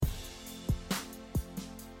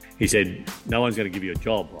He said, no one's going to give you a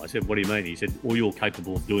job. I said, what do you mean? He said, all you're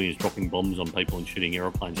capable of doing is dropping bombs on people and shooting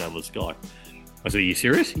aeroplanes out of the sky. I said, are you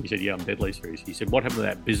serious? He said, yeah, I'm deadly serious. He said, what happened to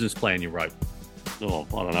that business plan you wrote? Oh,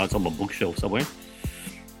 I don't know, it's on my bookshelf somewhere.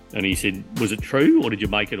 And he said, was it true or did you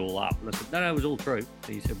make it all up? And I said, no, it was all true.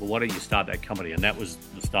 And he said, well, why don't you start that company? And that was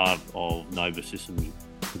the start of Nova Systems.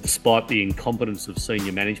 Despite the incompetence of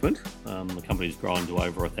senior management, the company's grown to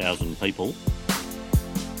over 1,000 people.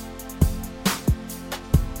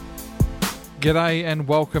 G'day and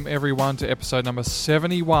welcome everyone to episode number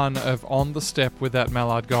 71 of On The Step with That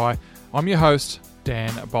Mallard Guy. I'm your host,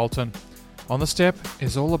 Dan Bolton. On The Step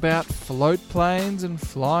is all about float planes and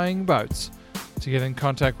flying boats. To get in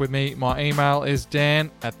contact with me, my email is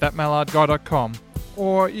dan@thatmallardguy.com,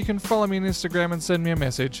 or you can follow me on Instagram and send me a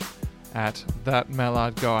message at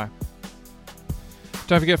thatmallardguy.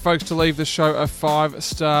 Don't forget, folks, to leave the show a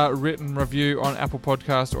 5-star written review on Apple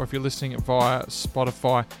Podcast, or if you're listening via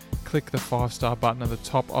Spotify, click the 5-star button at the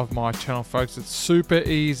top of my channel, folks. It's super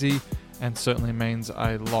easy and certainly means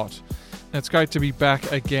a lot. And it's great to be back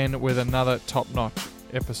again with another top-notch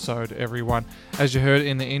episode, everyone. As you heard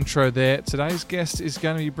in the intro there, today's guest is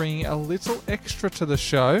going to be bringing a little extra to the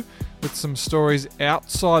show with some stories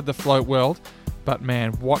outside the float world. But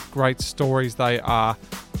man, what great stories they are.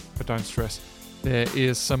 But don't stress, there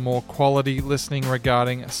is some more quality listening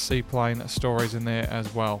regarding seaplane stories in there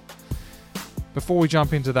as well. Before we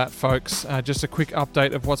jump into that, folks, just a quick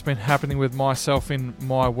update of what's been happening with myself in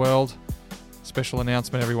my world. Special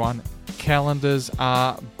announcement, everyone. Calendars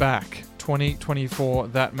are back. 2024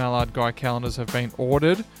 That Mallard Guy calendars have been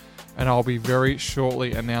ordered, and I'll be very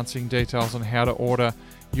shortly announcing details on how to order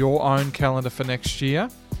your own calendar for next year.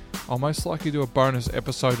 I'll most likely do a bonus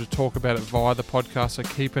episode to talk about it via the podcast, so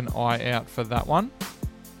keep an eye out for that one.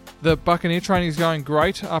 The Buccaneer training is going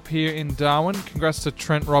great up here in Darwin. Congrats to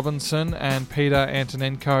Trent Robinson and Peter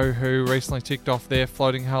Antonenko, who recently ticked off their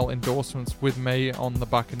floating hull endorsements with me on the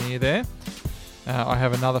Buccaneer there. I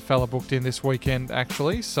have another fella booked in this weekend,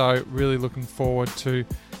 actually, so really looking forward to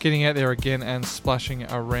getting out there again and splashing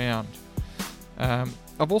around.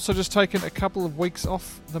 I've also just taken a couple of weeks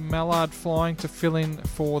off the Mallard flying to fill in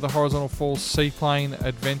for the Horizontal Falls Seaplane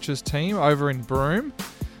Adventures team over in Broome.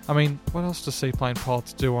 I mean, what else do seaplane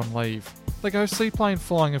pilots do on leave? They go seaplane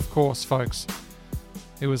flying, of course, folks.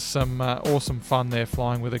 It was some awesome fun there,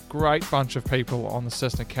 flying with a great bunch of people on the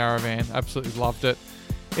Cessna Caravan. Absolutely loved it.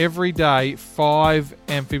 Every day, 5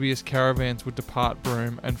 amphibious caravans would depart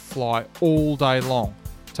Broome and fly all day long,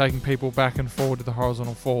 taking people back and forward to the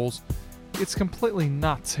Horizontal Falls. It's completely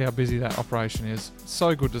nuts how busy that operation is.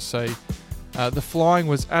 So good to see. The flying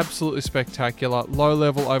was absolutely spectacular. Low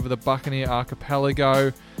level over the Buccaneer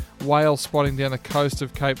Archipelago, whale spotting down the coast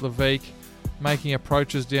of Cape Leveque, making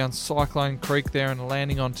approaches down Cyclone Creek there and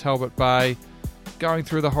landing on Talbot Bay, going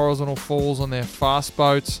through the Horizontal Falls on their fast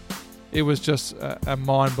boats. It was just a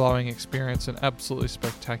mind-blowing experience and absolutely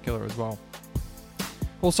spectacular as well.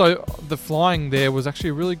 Also, the flying there was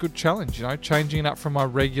actually a really good challenge, changing it up from my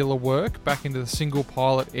regular work back into the single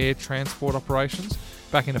pilot air transport operations,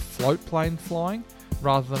 back into float plane flying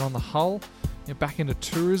rather than on the hull, back into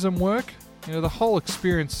tourism work. The whole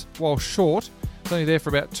experience, while short, it's only there for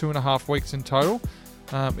about 2.5 weeks in total.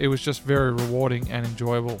 It was just very rewarding and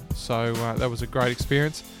enjoyable. So that was a great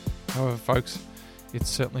experience. However, folks, it's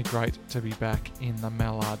certainly great to be back in the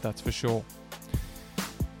Mallard, that's for sure.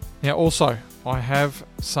 Now, also, I have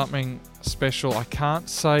something special. I can't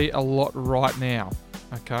say a lot right now,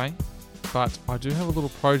 okay? But I do have a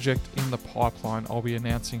little project in the pipeline I'll be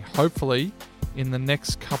announcing, hopefully, in the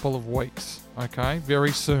next couple of weeks, okay?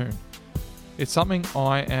 Very soon. It's something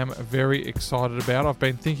I am very excited about. I've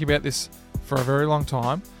been thinking about this for a very long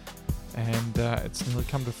time, and it's nearly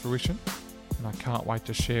come to fruition, and I can't wait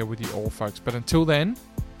to share with you all, folks. But until then,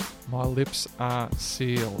 my lips are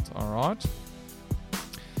sealed, all right?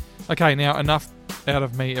 Okay, now enough out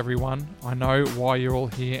of me, everyone. I know why you're all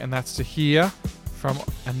here, and that's to hear from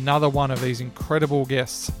another one of these incredible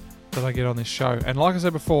guests that I get on this show. And like I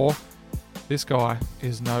said before, this guy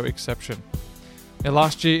is no exception. Now,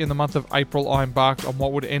 last year in the month of April, I embarked on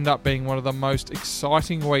what would end up being one of the most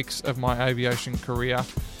exciting weeks of my aviation career,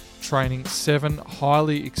 training 7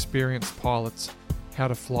 highly experienced pilots how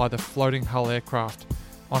to fly the floating hull aircraft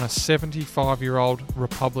on a 75-year-old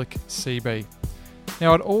Republic Seebee.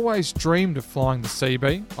 Now, I'd always dreamed of flying the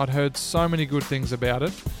Seabee. I'd heard so many good things about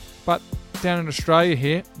it, but down in Australia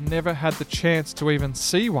here, never had the chance to even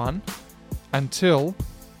see one until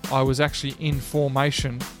I was actually in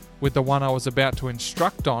formation with the one I was about to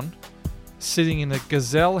instruct on, sitting in a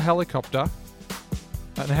Gazelle helicopter,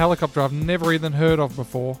 a helicopter I've never even heard of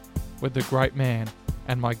before, with the great man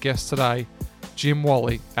and my guest today, Jim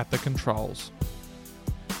Whalley at the controls.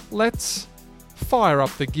 Let's fire up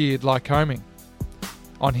the geared Lycoming.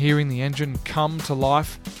 On hearing the engine come to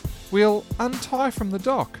life, we'll untie from the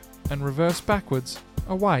dock and reverse backwards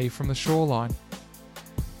away from the shoreline.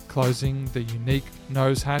 Closing the unique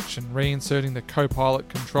nose hatch and reinserting the co-pilot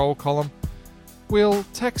control column, we'll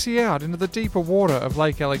taxi out into the deeper water of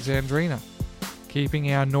Lake Alexandrina,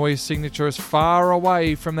 keeping our noise signature as far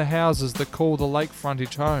away from the houses that call the lake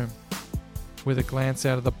frontage home. With a glance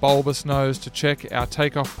out of the bulbous nose to check our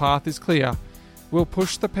takeoff path is clear, we'll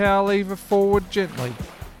push the power lever forward gently,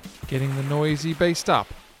 getting the noisy beast up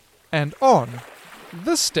and on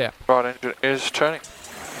the step. Right engine is turning.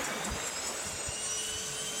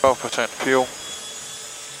 12% fuel.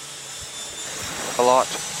 Alight.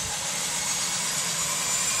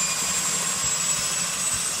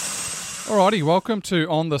 Alrighty, welcome to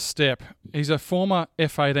On the Step. He's a former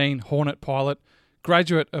F-18 Hornet pilot,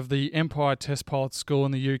 graduate of the Empire Test Pilot School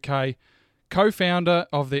in the UK, co-founder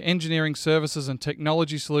of the engineering services and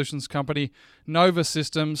technology solutions company Nova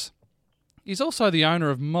Systems. He's also the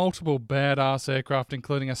owner of multiple badass aircraft,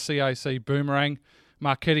 including a CAC Boomerang,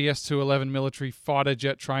 Marchetti S-211 military fighter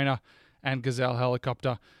jet trainer, and Gazelle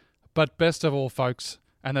helicopter. But best of all, folks,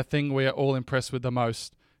 and the thing we are all impressed with the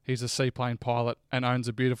most, he's a seaplane pilot and owns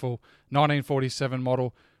a beautiful 1947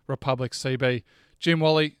 model Republic Seebee. Jim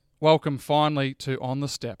Whalley, welcome finally to On the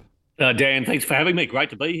Step. Dan, thanks for having me. Great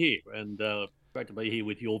to be here, and great to be here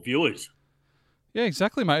with your viewers. Yeah,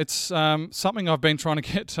 exactly, mate. It's something I've been trying to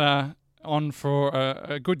get on for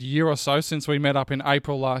a good year or so since we met up in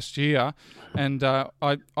April last year. And I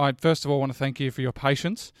first of all want to thank you for your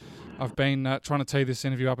patience. I've been trying to tee this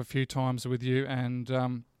interview up a few times with you, and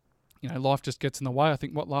life just gets in the way. I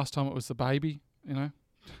think last time it was the baby,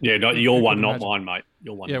 Yeah, no, your one, not mine, mate.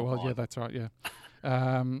 Your one. Yeah, well, mine. Yeah, that's right. Yeah.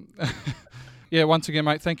 Yeah, once again,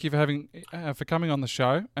 mate, thank you for coming on the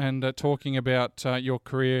show and talking about your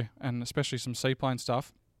career and especially some seaplane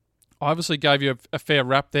stuff. I obviously gave you a fair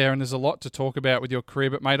rap there, and there's a lot to talk about with your career.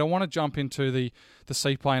 But, mate, I want to jump into the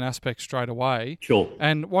seaplane aspect straight away. Sure.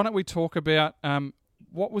 And why don't we talk about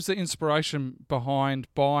what was the inspiration behind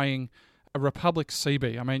buying a Republic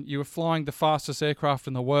Seebee? I mean, you were flying the fastest aircraft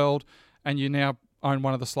in the world, and you now own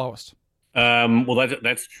one of the slowest. Well,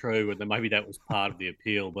 that's true, and maybe that was part of the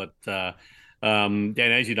appeal. But Dan,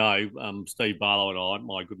 as you know, Steve Barlow and I,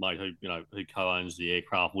 my good mate who co-owns the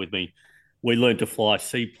aircraft with me, we learned to fly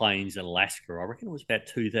seaplanes in Alaska. I reckon it was about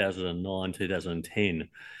 2009, 2010.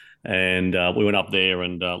 And we went up there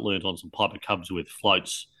and learned on some Piper Cubs with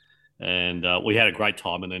floats. And we had a great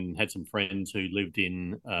time, and then had some friends who lived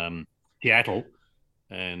in Seattle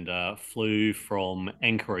and flew from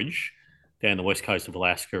Anchorage down the west coast of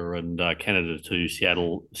Alaska and Canada to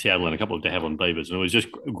Seattle and a couple of de Havilland Beavers. And it was just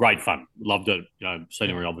great fun. Loved it.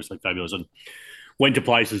 Scenery obviously fabulous. And went to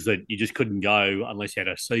places that you just couldn't go unless you had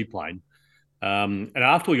a seaplane. And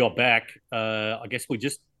after we got back, I guess we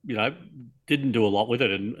just, didn't do a lot with it.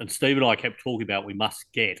 And Steve and I kept talking about we must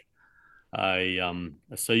get a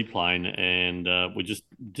seaplane, and we just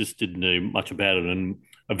didn't do much about it. And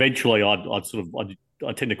eventually, I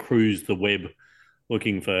tend to cruise the web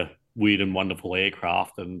looking for weird and wonderful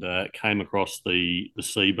aircraft, and came across the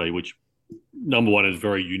Seabee, which number one is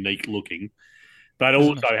very unique looking, but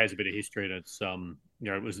also has a bit of history. And it's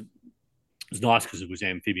it was nice because it was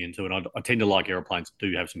amphibian too, and I tend to like airplanes that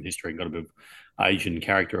do have some history and got a bit of Asian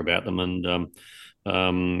character about them. And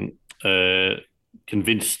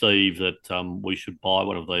convinced Steve that we should buy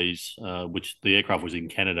one of these, which the aircraft was in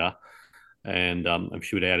Canada, and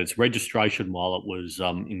ship it out. Its registration while it was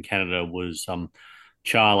in Canada was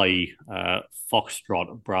Charlie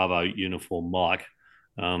Foxtrot Bravo Uniform Mike,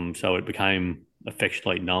 so it became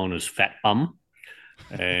affectionately known as Fat Bum.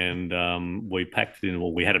 And we packed it in.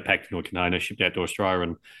 Well, we had it packed into a container, shipped out to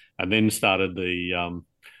Australia, and then started the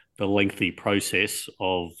lengthy process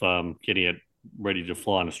of getting it ready to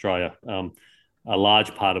fly in Australia. A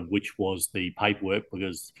large part of which was the paperwork,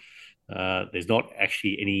 because there's not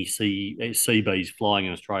actually any Seabees flying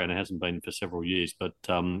in Australia, and it hasn't been for several years. But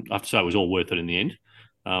I have to say, it was all worth it in the end.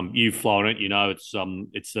 You've flown it,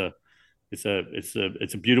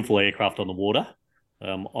 it's a beautiful aircraft on the water.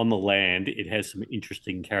 On the land, it has some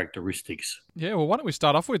interesting characteristics. Yeah, well, why don't we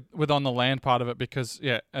start off with on the land part of it? Because,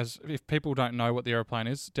 if people don't know what the aeroplane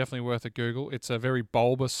is, definitely worth a Google. It's a very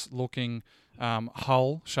bulbous-looking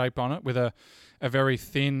hull shape on it with a very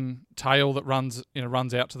thin tail that runs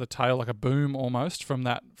out to the tail like a boom almost from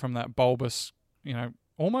that bulbous,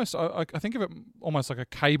 almost. I think of it almost like a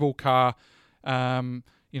cable car,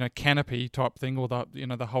 canopy type thing, or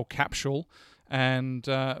the whole capsule. And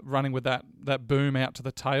running with that boom out to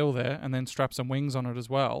the tail there, and then strap some wings on it as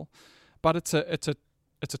well. but it's a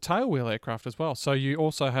tailwheel aircraft as well. So you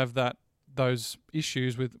also have those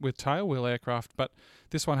issues with tailwheel aircraft, but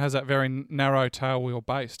this one has that very narrow tailwheel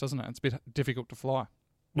base, doesn't it? It's a bit difficult to fly.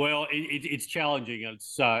 Well, it's challenging. It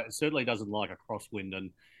certainly doesn't like a crosswind,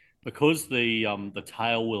 and because the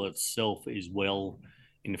tail wheel itself is well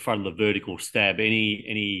in front of the vertical stab,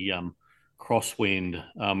 any crosswind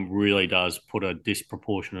really does put a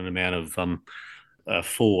disproportionate amount of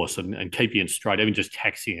force and keeping it straight. Even just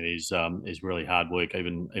taxiing it is really hard work,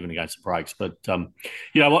 even against the brakes. But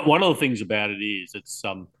one of the things about it is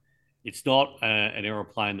it's not an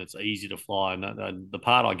aeroplane that's easy to fly, and the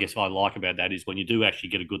part I guess I like about that is when you do actually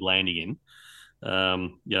get a good landing in.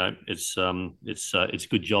 It's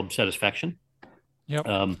good job satisfaction. Yep.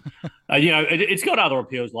 It's got other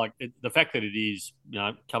appeals like the fact that it is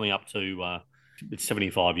coming up to it's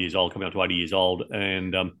 75 years old, coming up to 80 years old,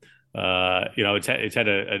 and it's had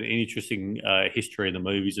an interesting history in the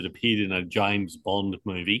movies. It appeared in a James Bond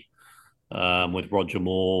movie with Roger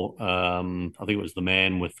Moore. I think it was The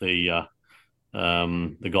Man with the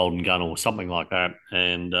Golden Gun or something like that.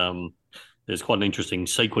 And there's quite an interesting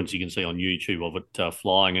sequence you can see on YouTube of it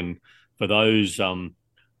flying. And for those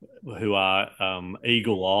who are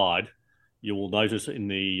eagle-eyed, you will notice in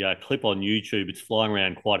the clip on YouTube, it's flying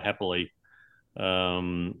around quite happily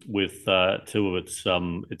with two of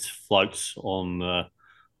its floats on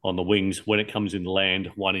the wings. When it comes in land,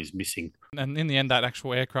 one is missing. And in the end, that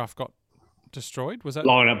actual aircraft got destroyed. Was that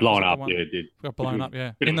blown up? Yeah, it did. Got blown up.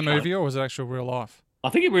 Yeah, in the movie, or was it actual real life? I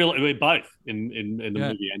think it both in the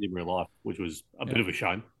movie and in real life, which was a bit of a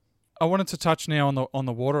shame. I wanted to touch now on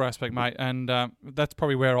the water aspect, mate, and that's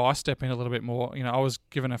probably where I step in a little bit more. I was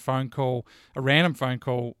given a random phone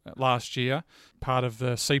call last year. Part of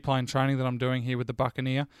the seaplane training that I'm doing here with the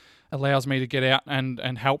Buccaneer allows me to get out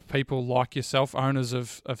and help people like yourself, owners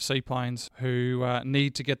of seaplanes who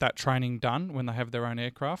need to get that training done when they have their own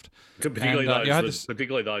aircraft.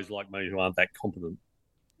 Particularly those like me who aren't that competent.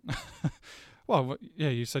 Well, yeah,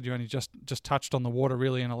 you said you only just touched on the water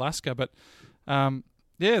really in Alaska, but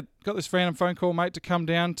got this random phone call, mate, to come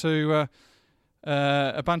down to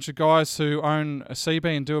a bunch of guys who own a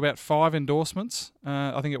Seabee and do about 5 endorsements.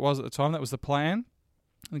 I think it was at the time. That was the plan.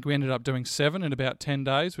 I think we ended up doing 7 in about 10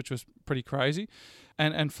 days, which was pretty crazy,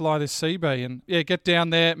 and fly this Seabee. And get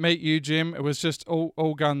down there, meet you, Jim. It was just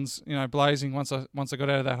all guns, blazing once I got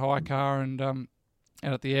out of that hire car and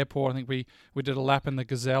out at the airport. I think we did a lap in the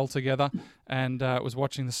Gazelle together and was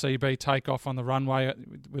watching the Seabee take off on the runway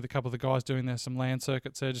with a couple of the guys doing some land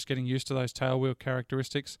circuits there, just getting used to those tailwheel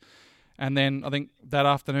characteristics. And then I think that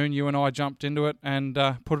afternoon you and I jumped into it and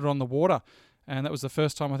put it on the water. And that was the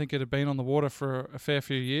first time I think it had been on the water for a fair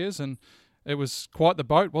few years. And it was quite the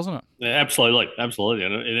boat, wasn't it? Yeah, absolutely.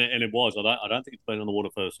 And it was. I don't think it's been on the water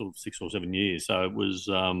for sort of 6 or 7 years. So it was...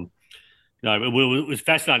 it was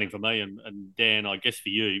fascinating for me and Dan, I guess for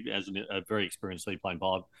you as a very experienced seaplane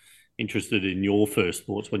pilot, interested in your first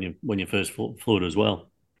thoughts when you first flew it as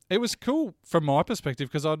well. It was cool from my perspective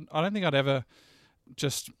because I don't think I'd ever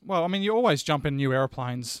you always jump in new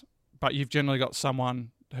aeroplanes, but you've generally got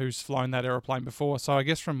someone who's flown that aeroplane before. So I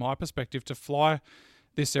guess from my perspective, to fly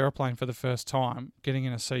this aeroplane for the first time, getting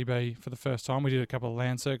in a Seabee for the first time, we did a couple of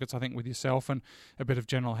land circuits, I think, with yourself and a bit of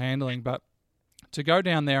general handling, but to go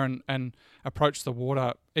down there and approach the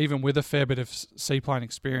water, even with a fair bit of seaplane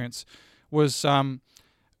experience, was I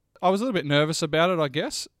was a little bit nervous about it, I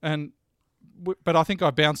guess, but I think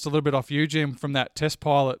I bounced a little bit off you, Jim, from that test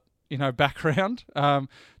pilot, background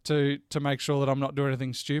to make sure that I'm not doing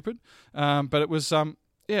anything stupid. But it was,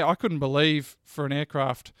 I couldn't believe for an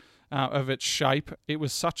aircraft of its shape, it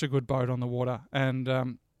was such a good boat on the water, and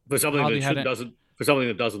for something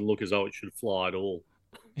that doesn't look as though it should fly at all.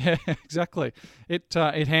 Yeah, exactly. It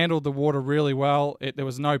handled the water really well. There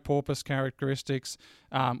was no porpoise characteristics.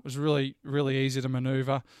 It was really, really easy to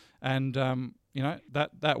manoeuvre. And,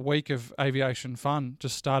 that week of aviation fun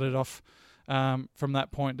just started off from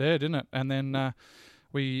that point there, didn't it? And then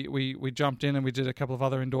we jumped in and we did a couple of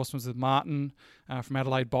other endorsements with Martin from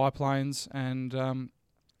Adelaide Biplanes. And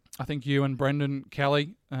I think you and Brendan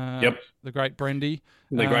Kelly, the great Brendy.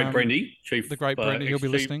 The great Brendy, he'll be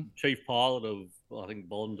listening. Chief pilot of, I think,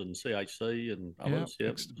 Bond and CHC and others.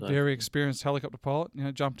 Very experienced helicopter pilot,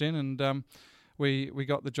 jumped in and we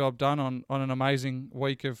got the job done on an amazing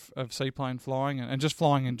week of seaplane flying and just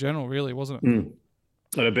flying in general, really, wasn't it? Mm.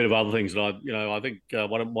 And a bit of other things that I think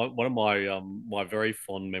one of my very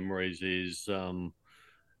fond memories is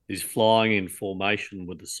flying in formation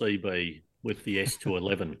with the Seabee with the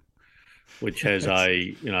S211, which has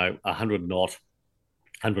a 100 knot,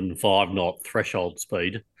 105 knot threshold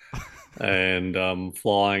speed, and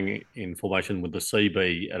flying in formation with the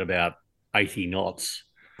Seabee at about 80 knots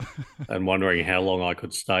and wondering how long I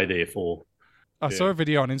could stay there for. I saw a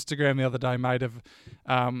video on Instagram the other day, mate, of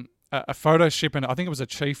a photo shipping. I think it was a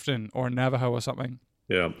chieftain or a Navajo or something.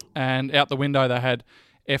 Yeah. And out the window they had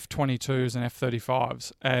F-22s and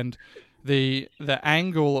F-35s, and the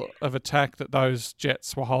angle of attack that those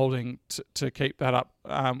jets were holding to keep that up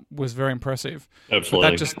was very impressive.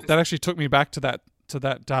 Absolutely. But that actually took me back to that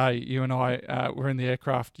day. You and I were in the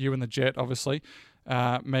aircraft. You in the jet, obviously.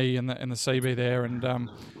 Me in the Seabee there, and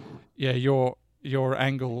your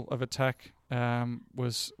angle of attack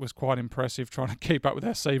was quite impressive, trying to keep up with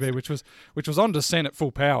our Seabee, which was on descent at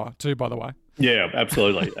full power too, by the way. Yeah,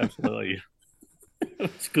 absolutely.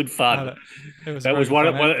 It's good fun. That was one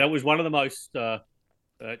of the most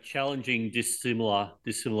challenging dissimilar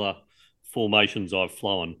formations I've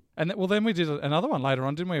flown. And then we did another one later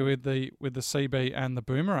on, didn't we, with the Seabee and the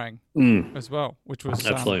boomerang as well, which was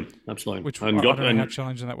absolutely. Which I don't know how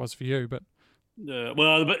challenging that was for you, but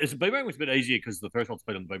the boomerang was a bit easier because the threshold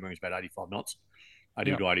speed on the boomerang is about 85 knots,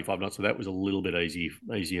 80 to 85 knots, so that was a little bit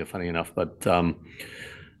easier, funny enough. But the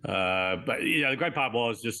great part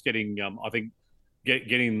was just getting, I think,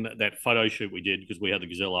 getting that photo shoot we did, because we had the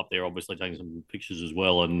Gazelle up there, obviously taking some pictures as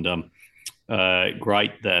well, and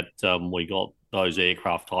great that we got those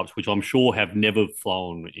aircraft types, which I'm sure have never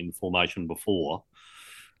flown in formation before,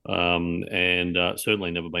 and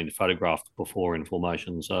certainly never been photographed before in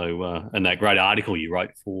formation. So, and that great article you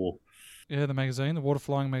wrote for the magazine, the Water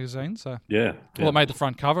Flying magazine. So it made the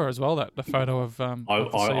front cover as well. The photo of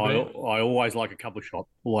I always like a cover shot.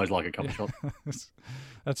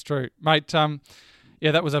 That's true, mate.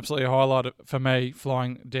 That was absolutely a highlight for me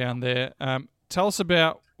flying down there. Tell us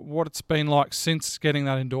about what it's been like since getting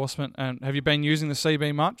that endorsement, and have you been using the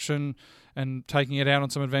Seabee much and taking it out on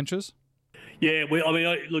some adventures? Yeah,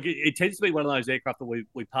 look, it tends to be one of those aircraft that we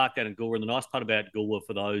park down in Goolwa, and the nice part about Goolwa,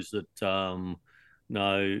 for those that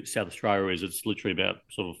know South Australia, is it's literally about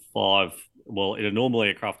sort of in a normal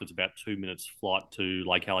aircraft, it's about 2 minutes flight to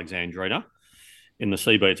Lake Alexandrina. In the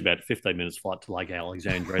Seabee, it's about 15 minutes flight to Lake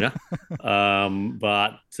Alexandrina.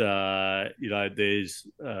 But there's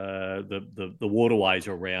the waterways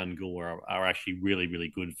around Goolwa are actually really, really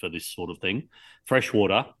good for this sort of thing.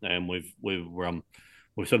 Freshwater, and we've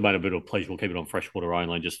sort of made a bit of a pledge. We'll keep it on freshwater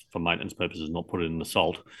only, just for maintenance purposes, not put it in the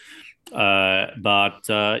salt. It's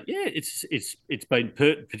been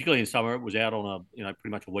particularly in summer. It was out on a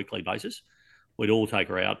pretty much a weekly basis. We'd all take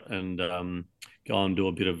her out and go and do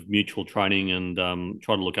a bit of mutual training and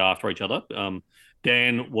try to look after each other.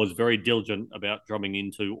 Dan was very diligent about drumming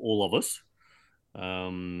into all of us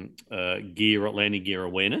landing gear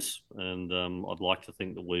awareness, and I'd like to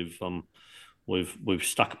think that we've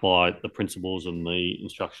stuck by the principles and the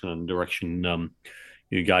instruction and direction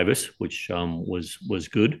you gave us, which was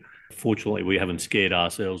good. Fortunately, we haven't scared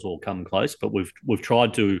ourselves or come close, but we've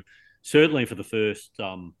tried to, certainly for the first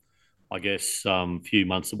few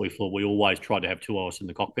months that we flew, we always tried to have two of us in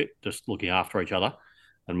the cockpit, just looking after each other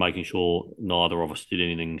and making sure neither of us did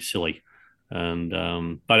anything silly.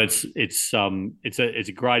 And but it's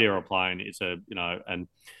a great aeroplane. And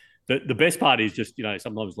the best part is just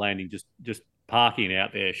sometimes landing, just parking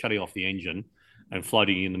out there, shutting off the engine, and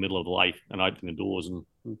floating in the middle of the lake and opening the doors and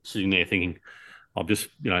sitting there thinking,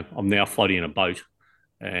 I'm now floating in a boat,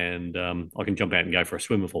 and I can jump out and go for a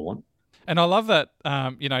swim if I want. And I love that,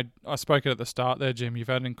 I spoke it at the start there, Jim. You've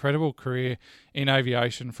had an incredible career in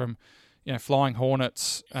aviation, from, flying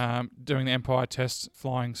Hornets, doing the Empire Test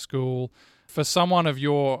flying school. For someone of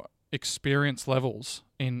your experience levels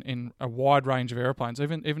in a wide range of airplanes,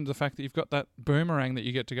 even the fact that you've got that boomerang that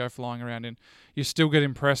you get to go flying around in, you still get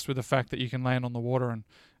impressed with the fact that you can land on the water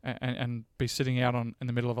and be sitting out in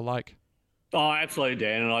the middle of a lake. Oh, absolutely,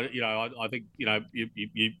 Dan. And I think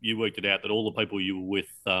you worked it out that all the people you were with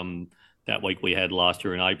that week we had last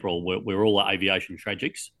year in April were all aviation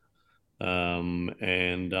tragics.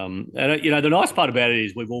 And the nice part about it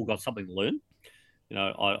is we've all got something to learn.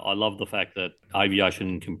 I love the fact that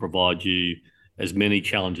aviation can provide you as many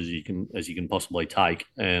challenges as you can possibly take,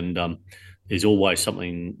 and there's always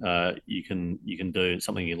something you can do,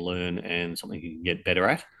 something you can learn, and something you can get better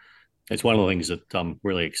at. It's one of the things that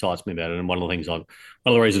really excites me about it, and one of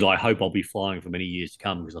the reasons I hope I'll be flying for many years to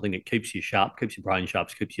come, because I think it keeps you sharp, keeps your brain sharp,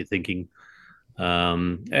 keeps you thinking,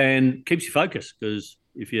 and keeps you focused. Because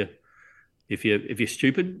if you're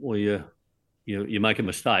stupid or you make a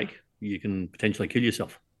mistake, you can potentially kill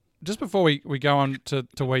yourself. Just before we go on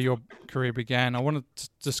to where your career began, I wanted to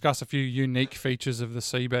discuss a few unique features of the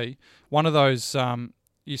Seabee. One of those,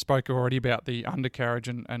 you spoke already about the undercarriage,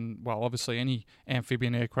 and obviously any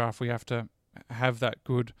amphibian aircraft, we have to have that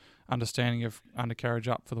good understanding of undercarriage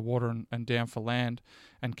up for the water and down for land,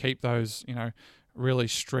 and keep those, really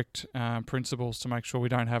strict principles to make sure we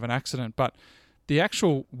don't have an accident. But the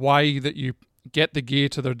actual way that you get the gear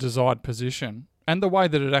to the desired position and the way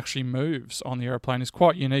that it actually moves on the aeroplane is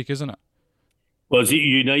quite unique, isn't it? Well, it's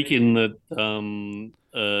unique in that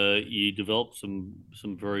you develop some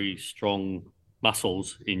very strong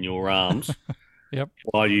muscles in your arms Yep.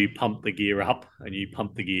 while you pump the gear up and you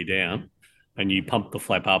pump the gear down, and you pump the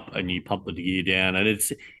flap up and you pump the gear down. And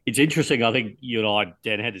it's interesting. I think you and I,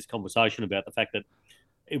 Dan, had this conversation about the fact that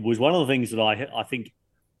it was one of the things that I think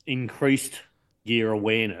increased gear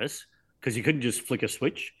awareness, because you couldn't just flick a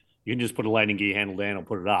switch. You can just put a landing gear handle down or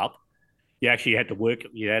put it up. You actually had to work.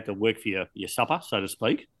 You had to work for your supper, so to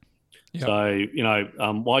speak. Yep. So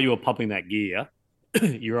while you were pumping that gear,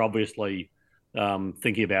 you're obviously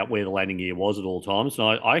thinking about where the landing gear was at all times.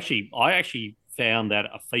 And I actually found that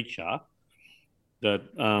a feature that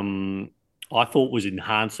I thought was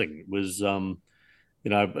enhancing. It was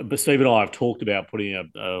but Steve and I have talked about putting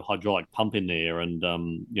a hydraulic pump in there, and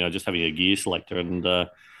just having a gear selector, and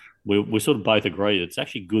we sort of both agree it's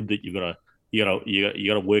actually good that you got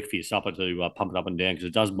to work for your supper to pump it up and down, because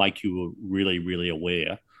it does make you really, really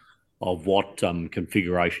aware of what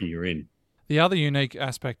configuration you're in. The other unique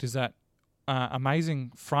aspect is that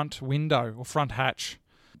amazing front window or front hatch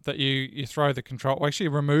that you throw the control. Well, actually, you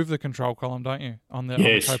remove the control column, don't you, on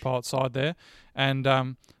the co-pilot side there, and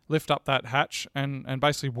lift up that hatch and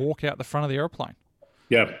basically walk out the front of the aeroplane.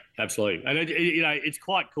 Yeah, absolutely. And it's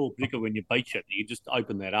quite cool, particularly when you beach it. You can just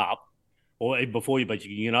open that up, or before you beach it,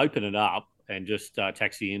 you can open it up and just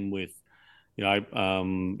taxi in with, either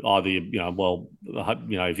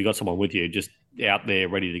if you've got someone with you, just out there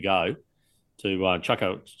ready to go, to chuck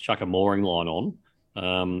a mooring line on.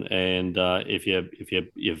 And if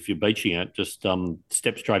you're beaching it, just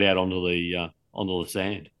step straight out onto the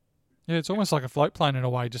sand. Yeah, it's almost like a float plane in a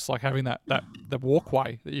way, just like having the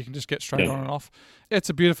walkway that you can just get straight on and off. It's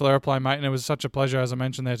a beautiful aeroplane, mate, and it was such a pleasure, as I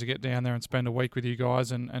mentioned there, to get down there and spend a week with you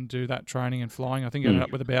guys and do that training and flying. I think I ended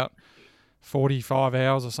up with about 45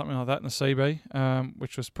 hours or something like that in the Seabee,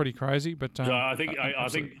 which was pretty crazy. But so I think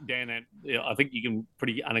Dan, I think you can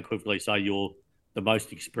pretty unequivocally say you're the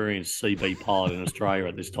most experienced Seabee pilot in Australia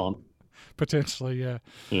at this time. Potentially, yeah.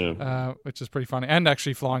 Which is pretty funny. And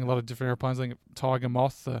actually flying a lot of different airplanes. I think Tiger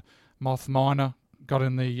Moth, the Moth Miner, got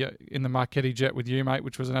in the Marchetti jet with you, mate,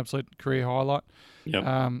 which was an absolute career highlight.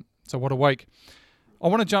 Yep. So what a week. I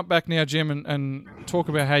want to jump back now, Jim, and talk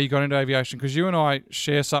about how you got into aviation, because you and I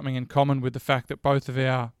share something in common with the fact that both of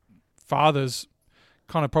our fathers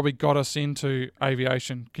kind of probably got us into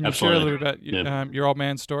aviation. Can you share a little bit about your old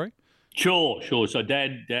man's story? Sure. So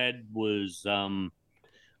Dad was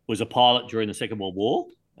a pilot during the Second World War,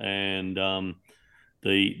 and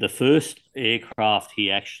the first aircraft he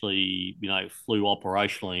actually flew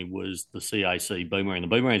operationally was the CAC Boomerang. The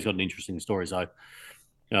Boomerang's got an interesting story. So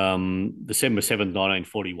December 7th,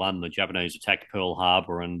 1941, the Japanese attacked Pearl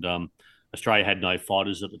Harbor, and Australia had no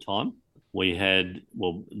fighters at the time.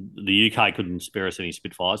 The UK couldn't spare us any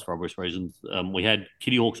Spitfires for obvious reasons. We had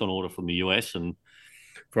Kitty Hawks on order from the US, and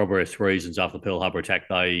for obvious reasons, after the Pearl Harbor attack,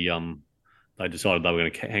 they decided they were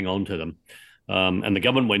going to hang on to them. And the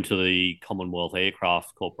government went to the Commonwealth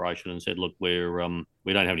Aircraft Corporation and said, look, we don't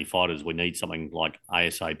have any fighters. We need something like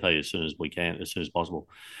ASAP as soon as possible.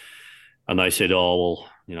 And they said, oh,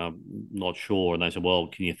 well, not sure. And they said, well,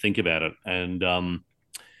 can you think about it? And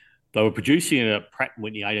they were producing a Pratt &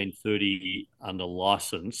 Whitney 1830 under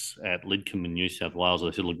license at Lidcombe in New South Wales.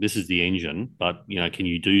 They said, look, this is the engine, but, can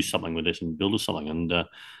you do something with this and build us something? And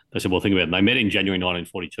they said, well, think about it. And they met in January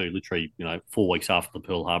 1942, literally, 4 weeks after the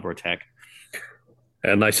Pearl Harbor attack.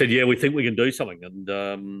 And they said, yeah, we think we can do something.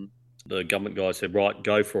 And the government guy said, right,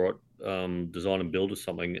 go for it. Design and build us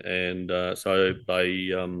something. And so they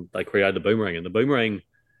created the Boomerang. And the Boomerang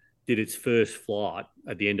did its first flight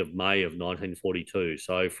at the end of May of 1942.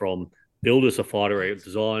 So from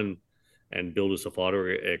design and build us a fighter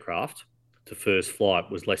aircraft to first flight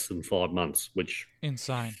was less than 5 months, which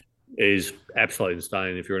insane is absolutely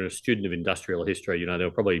insane. If you're a student of industrial history, there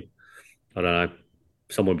were probably, I don't know,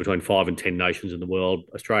 somewhere between 5 and 10 nations in the world.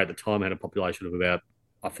 Australia at the time had a population of about,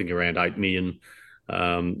 I think, around 8 million.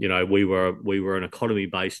 We were an economy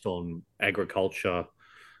based on agriculture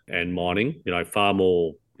and mining. Far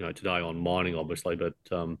more today on mining, obviously, but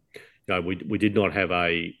we did not have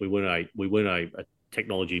we weren't a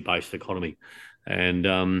technology based economy,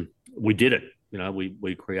 and we did it.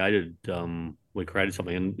 We created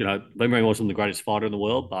something, and Boomerang wasn't the greatest fighter in the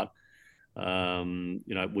world, but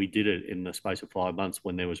we did it in the space of 5 months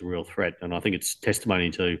when there was a real threat. And I think it's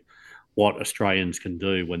testimony to what Australians can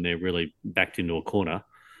do when they're really backed into a corner,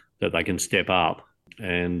 that they can step up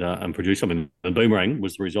and produce something. The boomerang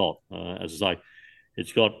was the result. As I say,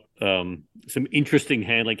 it's got some interesting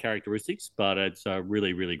handling characteristics, but it's a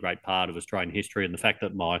really, really great part of Australian history. And the fact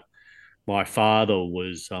that my father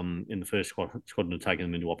was in the first squadron to take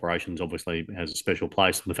them into operations obviously has a special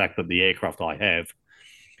place. And the fact that the aircraft I have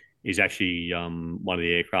is actually one of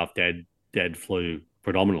the aircraft Dad flew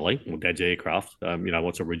predominantly, or Dad's aircraft.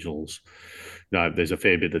 What's originals. There's a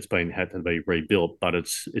fair bit that's had to be rebuilt, but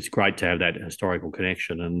it's great to have that historical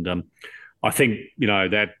connection. And I think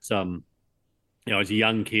that as a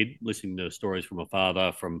young kid, listening to stories from my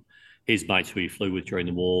father, from his mates who he flew with during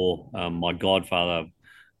the war, my godfather,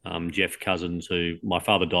 Jeff Cousins, who my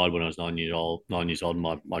father died when I was 9 years old.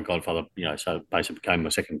 My godfather, so basically became my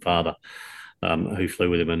second father, who flew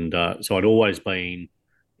with him, and so I'd always been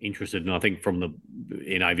interested, and I think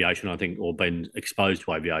in aviation, or been exposed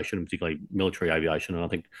to aviation, particularly military aviation, and I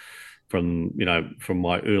think from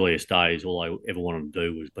my earliest days, all I ever wanted to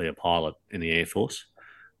do was be a pilot in the Air Force.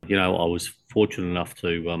 I was fortunate enough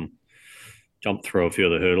to jump through a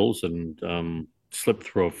few of the hurdles and slipped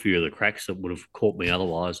through a few of the cracks that would have caught me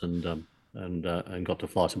otherwise, and got to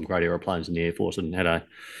fly some great aeroplanes in the Air Force, and had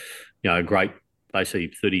a great,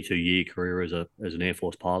 basically 32-year career as an Air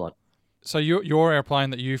Force pilot. So your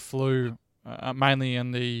airplane that you flew mainly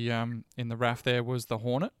in the RAF there was the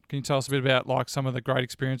Hornet. Can you tell us a bit about like some of the great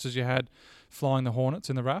experiences you had flying the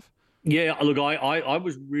Hornets in the RAF? Yeah, look, I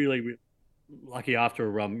was really lucky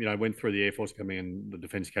after went through the Air Force Academy and the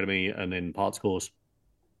Defence Academy and then pilot course.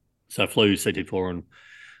 So I flew CT4 and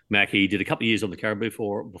Mackie, did a couple of years on the Caribou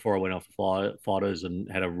before I went off to fly fighters,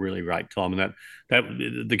 and had a really great time. And that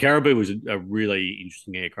the Caribou was a really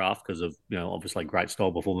interesting aircraft because of obviously great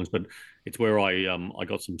style performance, but it's where I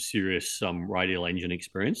got some serious radial engine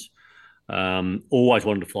experience. Always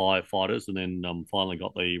wanted to fly fighters, and then finally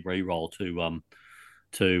got the re-roll to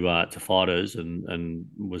fighters, and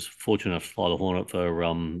was fortunate enough to fly the Hornet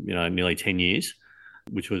for nearly 10 years,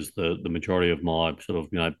 which was the majority of my sort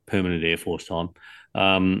of permanent Air Force time.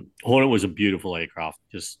 Hornet was a beautiful aircraft,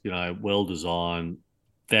 just well designed,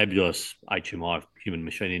 fabulous HMI, human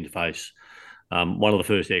machine interface. One of the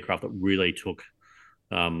first aircraft that really took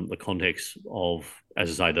the context of,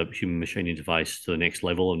 as I say, the human machine interface to the next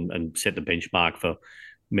level, and set the benchmark for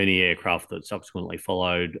many aircraft that subsequently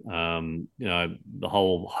followed. The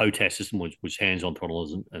whole HOTAS system, which was hands-on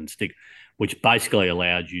throttle and stick, which basically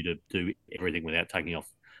allowed you to do everything without taking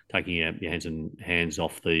your hands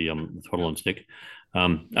off the throttle and stick.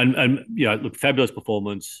 Look, fabulous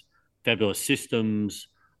performance, fabulous systems,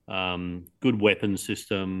 good weapon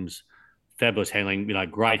systems, fabulous handling.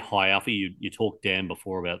 Great high alpha. You talked, Dan,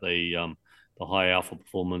 before about the high alpha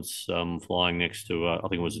performance flying next to I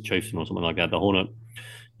think it was a Chieftain or something like that. The Hornet,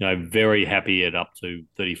 very happy at up to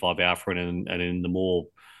 35 alpha and in the more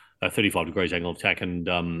 35 degrees angle of attack, and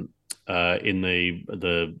in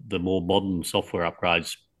the more modern software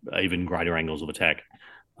upgrades, even greater angles of attack.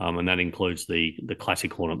 And that includes the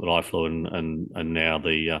classic Hornet that I flew, and now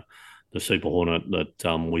the Super Hornet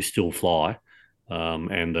that we still fly,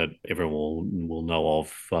 and that everyone will know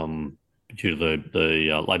of due to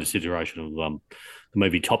the latest iteration of the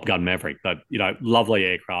movie Top Gun Maverick. But lovely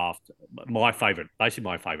aircraft, my favourite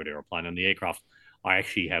aeroplane, and the aircraft I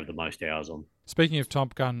actually have the most hours on. Speaking of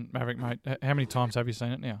Top Gun Maverick, mate, how many times have you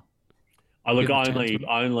seen it now? I think I've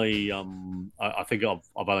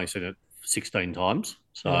only seen it 16 times.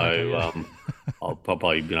 So I'll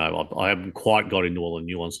probably, I haven't quite got into all the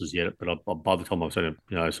nuances yet, but by the time I've seen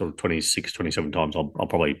it, sort of 26, 27 times, I'll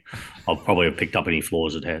probably have picked up any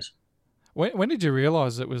flaws it has. When did you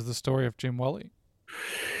realise it was the story of Jim Whalley?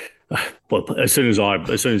 Well, as soon as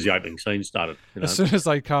the opening scene started, as soon as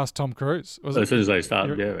they cast Tom Cruise, as soon as they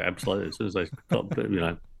started, yeah, absolutely. As soon as they stopped,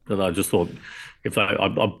 I just thought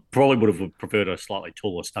I probably would have preferred a slightly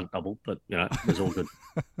taller stunt double, but it was all good.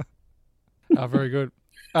 Very good,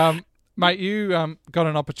 mate. You got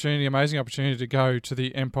an amazing opportunity to go to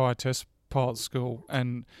the Empire Test Pilot School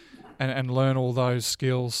and learn all those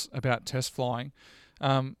skills about test flying.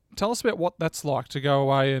 Tell us about what that's like to go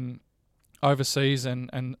away and overseas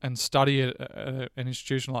and study at an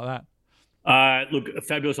institution like that. Look, a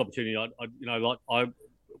fabulous opportunity.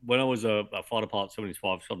 When I was a fighter pilot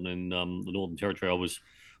 75 something in the Northern Territory,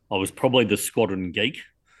 I was probably the squadron geek,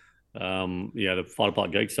 the fighter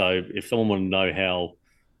pilot geek. So if someone wanted to know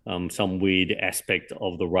how some weird aspect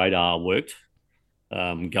of the radar worked, go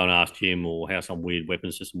and ask Jim, or how some weird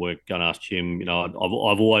weapon system worked, go and ask Jim. I've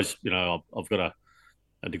always, I've got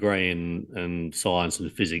a degree in science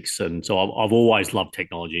and physics, and so I've always loved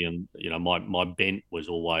technology, and my bent was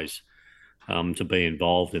always to be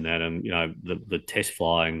involved in that. And the test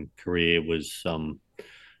flying career was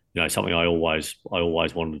something I always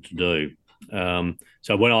wanted to do.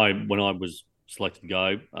 So when I was selected to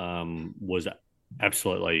go, was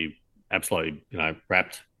absolutely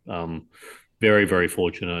wrapped. Very very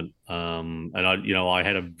fortunate, and I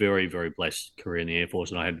had a very very blessed career in the Air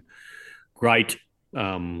Force, and I had great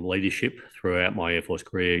leadership throughout my Air Force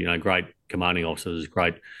career. Great commanding officers,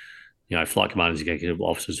 great flight commanders, executive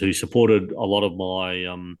officers who supported a lot of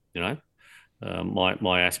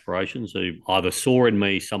my aspirations, who either saw in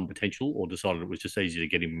me some potential or decided it was just easy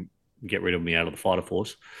to get rid of me out of the fighter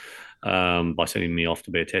force by sending me off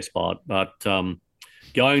to be a test pilot. But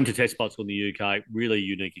going to test pilot school in the UK, really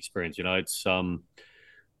unique experience. It's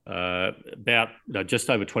about just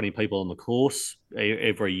over 20 people on the course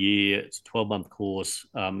every year. It's a 12-month course.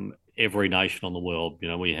 Every nation on the world.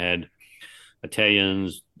 We had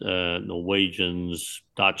Italians, Norwegians,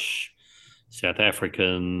 Dutch, South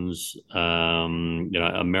Africans,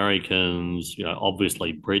 Americans,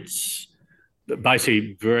 obviously Brits,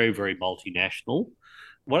 basically very, very multinational.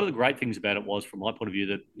 One of the great things about it was, from my point of view,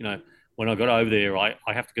 that, when I got over there, I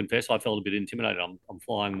have to confess, I felt a bit intimidated. I'm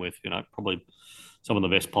flying with, probably some of the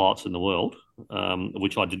best pilots in the world,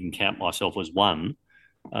 which I didn't count myself as one.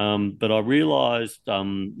 But I realised,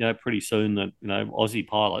 pretty soon that, Aussie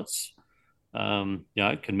pilots, can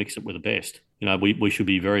mix it with the best. We should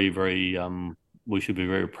be very, very, we should be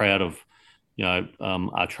very proud of,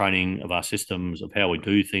 our training, of our systems, of how we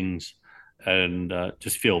do things, and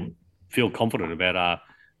just feel confident about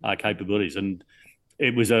our capabilities. And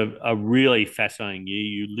it was a really fascinating year.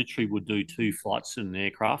 You literally would do 2 flights in an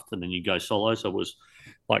aircraft, and then you go solo. So it was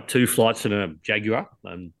like 2 flights in a Jaguar,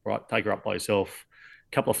 and take her up by yourself.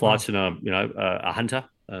 A couple of flights in a Hunter,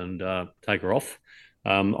 and take her off.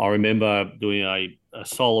 I remember doing a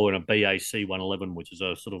solo in a BAC 111, which is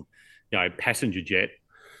a sort of passenger jet,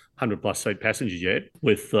 100+ seat passenger jet,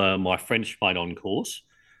 with my French mate on course.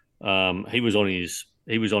 He was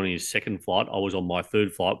on his second flight. I was on my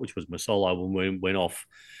third flight, which was my solo, when we went off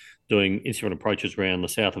doing instrument approaches around the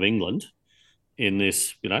south of England in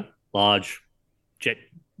this large jet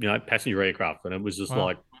passenger aircraft, and it was just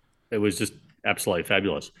it was just absolutely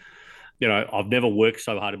fabulous. I've never worked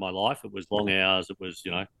so hard in my life. It was long hours. It was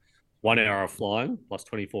 1 hour of flying plus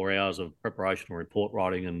 24 hours of preparation and report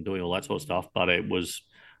writing and doing all that sort of stuff. But it was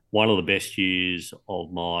one of the best years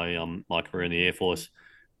of my career in the Air Force.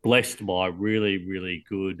 Blessed by really, really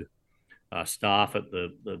good staff at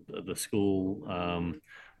the school.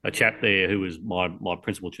 A chap there who was my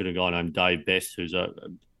principal tutor, guy named Dave Best, who's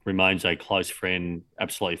remains a close friend,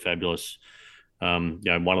 absolutely fabulous. One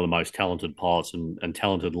of the most talented pilots and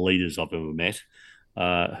talented leaders I've ever met,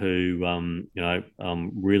 who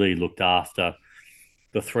really looked after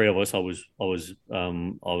the 3 of us. I was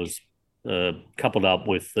coupled up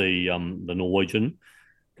with the Norwegian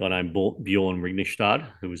guy named Bjorn Rignestad,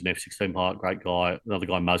 who was an F-16 pilot, great guy. Another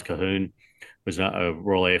guy, Muzz Cahoon, was a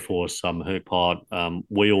Royal Air Force Herc pilot.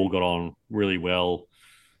 We all got on really well.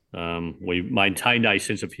 We maintained a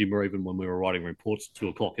sense of humour even when we were writing reports at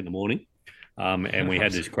 2:00 in the morning. And we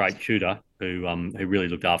had this great tutor who really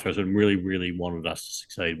looked after us and really, really wanted us to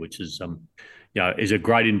succeed, which is is a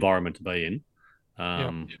great environment to be in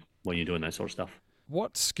when you're doing that sort of stuff.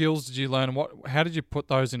 What skills did you learn, and how did you put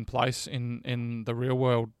those in place in the real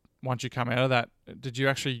world once you come out of that? Did you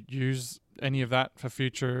actually use any of that for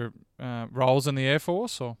future roles in the Air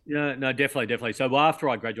Force? Or Yeah, no, definitely. So after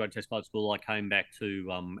I graduated test pilot school, I came back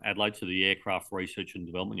to Adelaide to the Aircraft Research and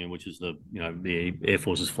Development Unit, which is the Air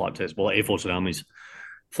Force's flight test, Air Force and Army's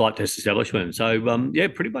flight test establishment. So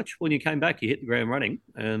pretty much when you came back, you hit the ground running,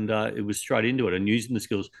 and it was straight into it and using the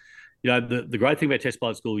skills. The great thing about test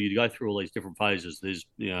pilot school, you go through all these different phases.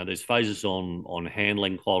 There's phases on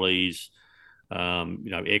handling qualities,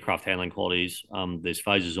 aircraft handling qualities. There's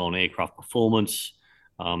phases on aircraft performance.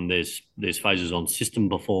 There's phases on system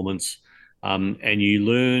performance, and you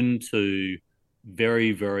learn to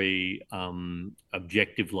very, very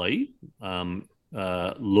objectively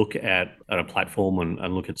look at a platform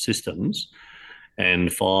and look at systems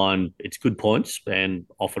and find its good points and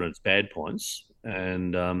often its bad points,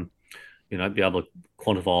 and be able to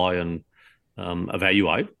quantify and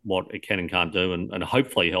evaluate what it can and can't do, and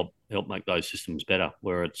hopefully help make those systems better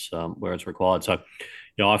where it's required. So,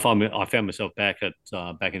 I found myself back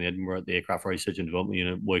in Edinburgh at the Aircraft Research and Development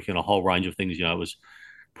Unit, working on a whole range of things. It was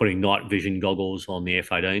putting night vision goggles on the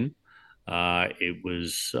F-18. It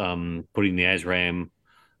was putting the ASRAAM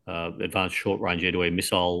advanced short range air-to-air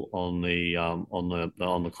missile on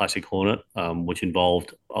the classic Hornet, which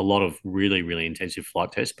involved a lot of really, really intensive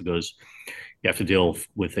flight tests, because you have to deal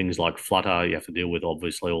with things like flutter. You have to deal with,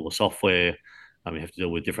 obviously, all the software. You have to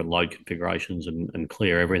deal with different load configurations and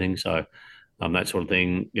clear everything. So that sort of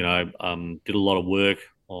thing. Did a lot of work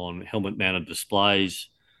on helmet-mounted displays,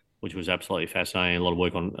 which was absolutely fascinating. A lot of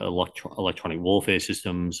work on electronic warfare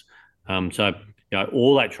systems.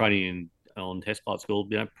 All that training on test flight school,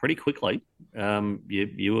 pretty quickly,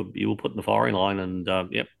 you were put in the firing line, and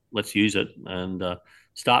yep, let's use it and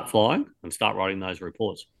start flying and start writing those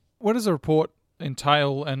reports. What does a report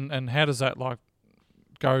entail, and how does that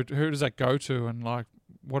go? Who does that go to, and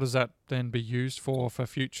what does that then be used for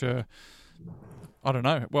future? I don't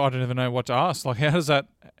know. Well, I don't even know what to ask. How does that?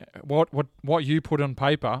 What you put on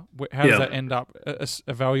paper? How does that end up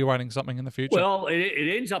evaluating something in the future? Well,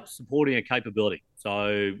 it ends up supporting a capability.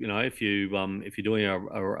 So if you're doing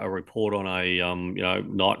a report on a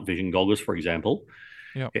night vision goggles, for example,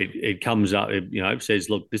 it comes up. It says,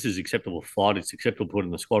 look, this is acceptable flight. It's acceptable to put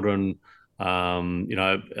in the squadron. It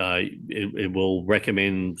will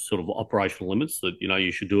recommend sort of operational limits that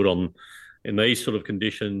you should do it on in these sort of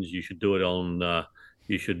conditions. You should do it on.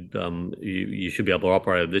 You should be able to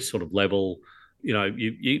operate at this sort of level.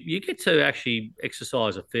 You get to actually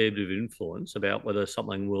exercise a fair bit of influence about whether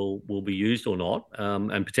something will be used or not,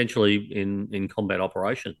 and potentially in combat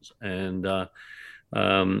operations. And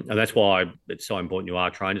that's why it's so important you are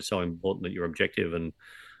trained. It's so important that you're objective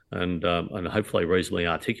and hopefully reasonably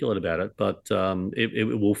articulate about it. But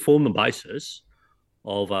it will form the basis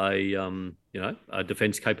of a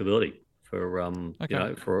defence capability for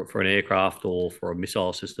for an aircraft or for a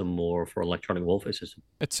missile system or for an electronic warfare system.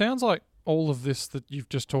 It sounds like all of this that you've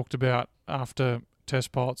just talked about after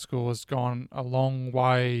test pilot school has gone a long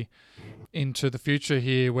way into the future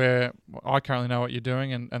here, where I currently know what you're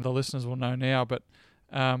doing and the listeners will know now, but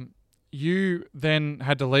you then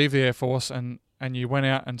had to leave the Air Force and you went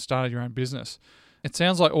out and started your own business. It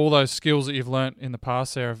sounds like all those skills that you've learnt in the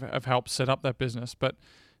past there have helped set up that business, but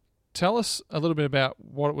tell us a little bit about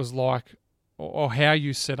what it was like or how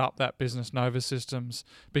you set up that business, Nova Systems,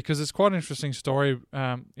 because it's quite an interesting story,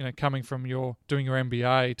 coming from doing your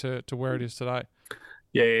MBA to where it is today.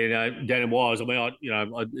 Yeah, Dan, it was. I mean,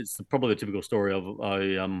 it's probably the typical story of I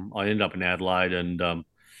ended up in Adelaide and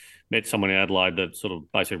met someone in Adelaide that sort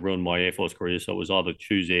of basically ruined my Air Force career. So it was either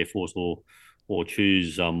choose Air Force or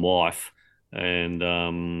choose wife. And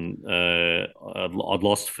I'd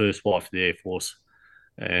lost first wife to the Air Force,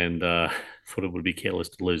 and thought it would be careless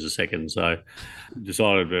to lose a second. So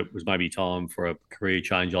decided it was maybe time for a career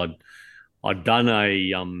change. I'd done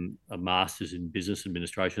a master's in business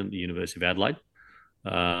administration at the University of Adelaide,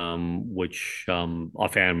 which I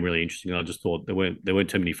found really interesting. I just thought there weren't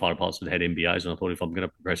too many fighter pilots that had MBAs, and I thought if I'm going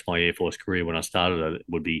to progress my Air Force career when I started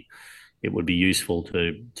it would be useful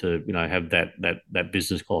to have that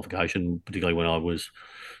business qualification, particularly when I was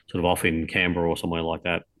sort of off in Canberra or somewhere like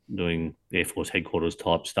that, doing Air Force headquarters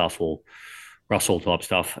type stuff or Russell type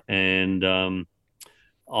stuff. And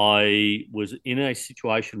I was in a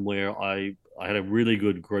situation where I had a really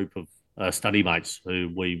good group of study mates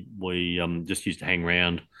who we just used to hang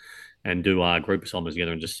around and do our group assignments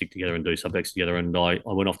together and just stick together and do subjects together. And I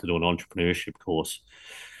went off to do an entrepreneurship course.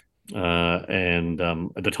 And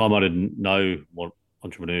at the time I didn't know what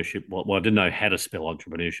entrepreneurship, I didn't know how to spell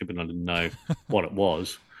entrepreneurship, and I didn't know what it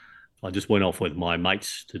was. I just went off with my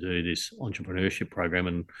mates to do this entrepreneurship program,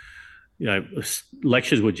 and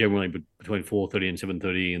lectures were generally between 4:30 and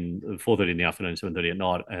 7:30, and 4:30 in the afternoon, 7:30 at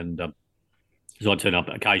night. And so I'd turn up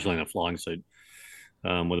occasionally in a flying suit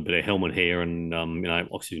with a bit of helmet hair and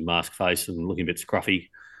oxygen mask face and looking a bit scruffy,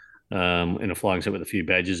 in a flying suit with a few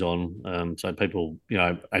badges on. So people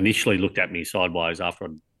initially looked at me sideways. After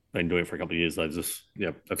I'd been doing it for a couple of years, they just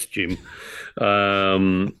that's Jim.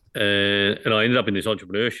 And I ended up in this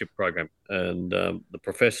entrepreneurship program, and the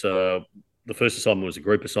professor, the first assignment was a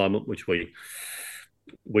group assignment, which we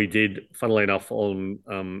did, funnily enough,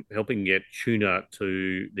 on helping get tuna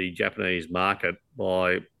to the Japanese market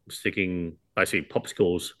by sticking basically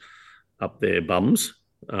popsicles up their bums,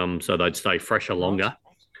 so they'd stay fresher longer.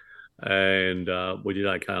 And we did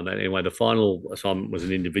okay on that. Anyway, the final assignment was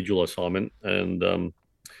an individual assignment, and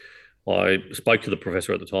I spoke to the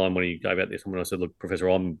professor at the time when he gave out the assignment. I said, "Look, Professor,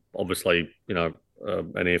 I'm obviously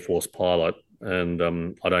an Air Force pilot, and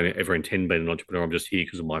I don't ever intend being an entrepreneur. I'm just here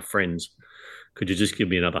because of my friends. Could you just give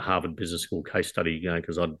me another Harvard Business School case study?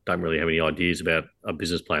 Because I don't really have any ideas about a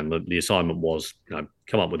business plan." The assignment was,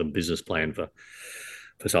 come up with a business plan for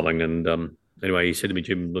something. And anyway, he said to me,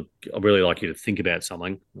 "Jim, look, I'd really like you to think about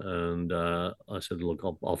something." And I said, "Look,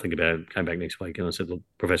 I'll think about it." Came back next week, and I said, "Look,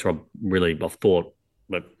 Professor, I've thought,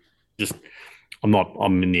 but just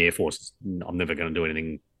I'm in the Air Force. I'm never going to do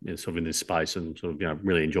anything sort of in this space and sort of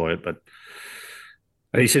really enjoy it." But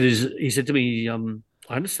he said to me,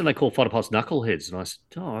 I understand they call fighter pilots knuckleheads. And I said,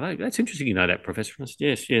 oh, that's interesting. You know that, Professor? And I said,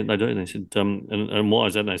 yes, yeah, they do. And they said, and why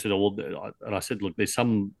is that? And they said, oh, well, and I said, look, there's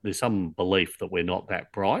some belief that we're not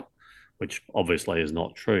that bright, which obviously is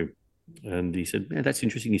not true. And he said, yeah, that's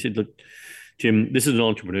interesting. He said, look, Jim, this is an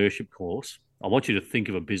entrepreneurship course. I want you to think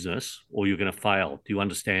of a business or you're going to fail. Do you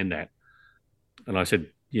understand that? And I said,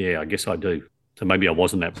 yeah, I guess I do. So maybe I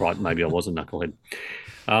wasn't that bright. Maybe I was a knucklehead.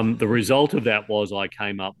 The result of that was I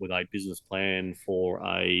came up with a business plan for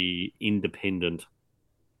a independent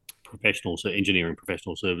engineering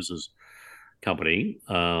professional services company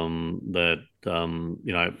that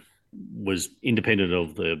was independent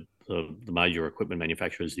of the major equipment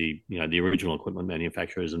manufacturers, the original equipment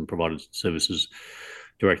manufacturers, and provided services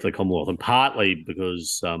direct to the Commonwealth. And partly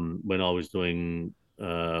because when I was doing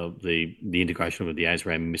the integration of the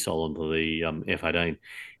ASRAAM missile onto the F-18,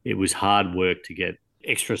 it was hard work to get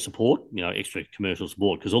extra support, extra commercial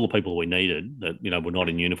support, because all the people we needed that, were not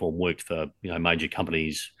in uniform worked for, major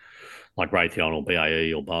companies like Raytheon or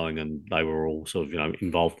BAE or Boeing, and they were all sort of,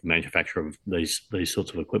 involved in the manufacture of these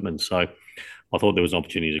sorts of equipment. So I thought there was an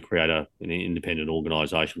opportunity to create an independent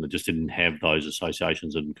organisation that just didn't have those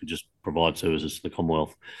associations and could just provide services to the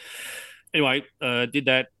Commonwealth. Anyway, did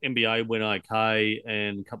that. MBA went okay,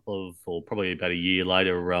 and probably about a year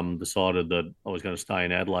later, decided that I was going to stay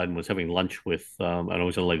in Adelaide and was having lunch with, and I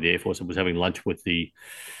was going to leave the Air Force and was having lunch with the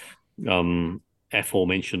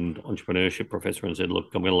aforementioned entrepreneurship professor and said, look,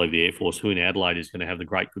 I'm going to leave the Air Force. Who in Adelaide is going to have the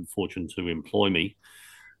great good fortune to employ me?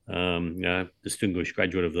 Distinguished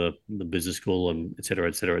graduate of the business school and et cetera,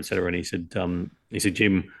 et cetera, et cetera. And he said,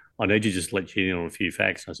 Jim, I need you just to let you in on a few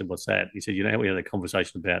facts. I said, what's that? He said, how we had a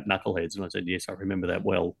conversation about knuckleheads? And I said, yes, I remember that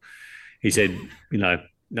well. He said,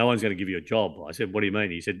 no one's going to give you a job. I said, what do you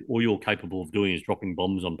mean? He said, all you're capable of doing is dropping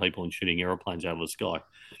bombs on people and shooting aeroplanes out of the sky.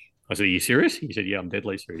 I said, are you serious? He said, yeah, I'm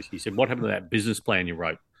deadly serious. He said, what happened to that business plan you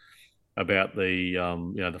wrote about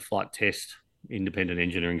the flight test independent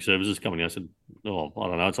engineering services company? I said, oh, I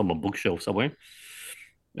don't know. It's on my bookshelf somewhere.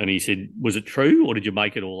 And he said, was it true or did you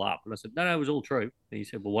make it all up? And I said, no, it was all true. And he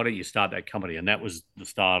said, well, why don't you start that company? And that was the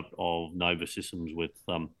start of Nova Systems with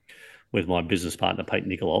my business partner, Pete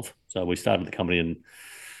Nikolov. So we started the company, and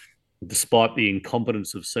despite the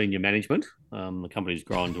incompetence of senior management, the company's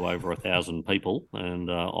grown to over 1,000 people and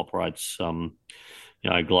operates,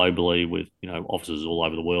 globally with offices all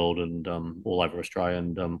over the world and all over Australia.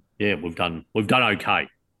 And we've done okay.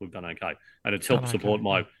 We've done okay, and it's helped support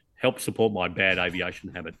my bad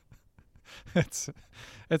aviation habit.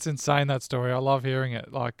 It's insane, that story. I love hearing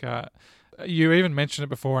it. Like you even mentioned it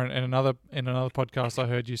before in another podcast. I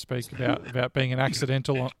heard you speak about being an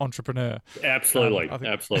accidental entrepreneur. Absolutely,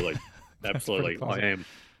 absolutely. I am.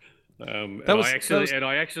 I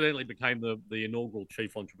accidentally became the inaugural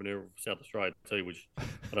chief entrepreneur of South Australia too, which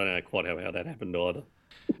I don't know quite how that happened either.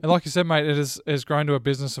 And like you said, mate, it has grown to a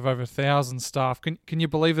business of over 1,000 staff. Can you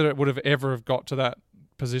believe that it would have ever have got to that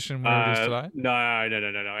position where it is today? No.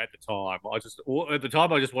 At the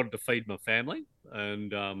time, I just wanted to feed my family,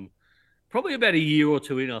 and probably about a year or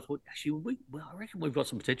two in, I thought, actually, I reckon we've got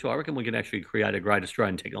some potential. I reckon we can actually create a great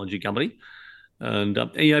Australian technology company. And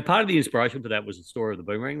part of the inspiration for that was the story of the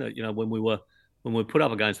boomerang. That when we put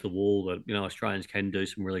up against the wall, that Australians can do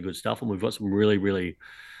some really good stuff, and we've got some really, really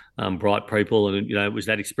bright people. And it was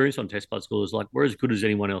that experience on test flight school. It was like, we're as good as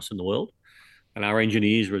anyone else in the world, and our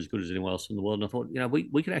engineers are as good as anyone else in the world. And I thought,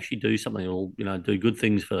 we can actually do something that'll do good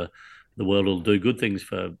things for the world. It'll do good things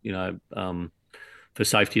for for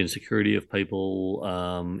safety and security of people.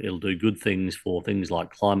 It'll do good things for things like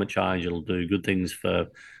climate change. It'll do good things for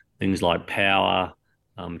things like power,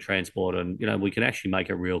 transport, and we can actually make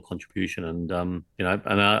a real contribution. And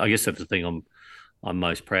I guess that's the thing I'm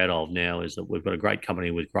most proud of now, is that we've got a great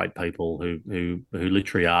company with great people who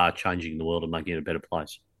literally are changing the world and making it a better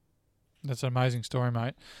place. That's an amazing story,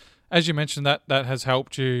 mate. As you mentioned, that has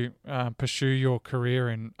helped you pursue your career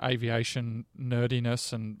in aviation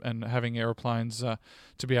nerdiness and having aeroplanes to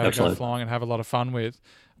be able Absolutely. to go flying and have a lot of fun with.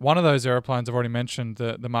 One of those aeroplanes I've already mentioned,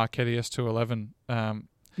 the Marchetti S211.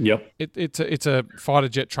 Yep. It's a fighter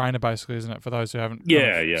jet trainer, basically, isn't it? For those who haven't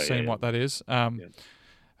seen what that is.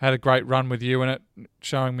 Had a great run with you in it,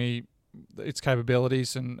 showing me its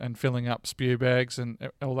capabilities and filling up spew bags and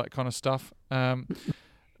all that kind of stuff.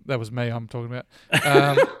 That was me I'm talking about.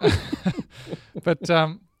 But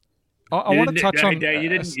I want to touch on. You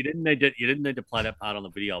didn't need to play that part on the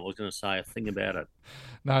video. I was going to say a thing about it.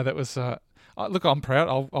 No, that was. Look, I'm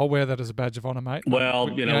proud. I'll wear that as a badge of honour, mate. Well,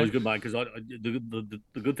 it was good, mate. Because the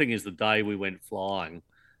good thing is, the day we went flying,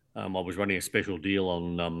 I was running a special deal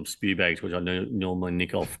on spew bags, which I normally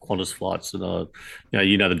nick off Qantas flights, and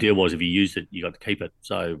the deal was if you used it, you got to keep it.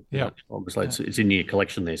 So Yeah. obviously it's in your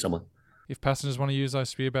collection there somewhere. If passengers want to use those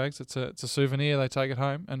spear bags, it's a souvenir. They take it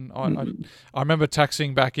home, and Mm. I remember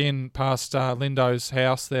taxiing back in past Lindo's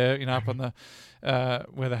house there, up on the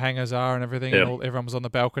where the hangars are and everything, Yeah. and everyone was on the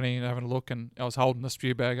balcony and having a look, and I was holding the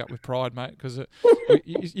spew bag up with pride, mate, because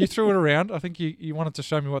you threw it around. I think you wanted to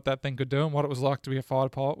show me what that thing could do and what it was like to be a fighter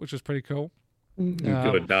pilot, which was pretty cool.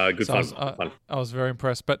 Good, good So fun. I was very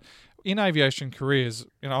impressed. But in aviation careers,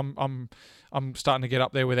 I'm starting to get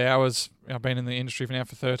up there with hours. I've been in the industry now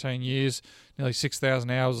for 13 years, nearly 6,000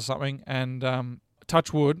 hours or something. And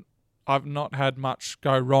touch wood, I've not had much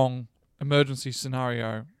go wrong, emergency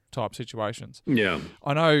scenario type situations. Yeah.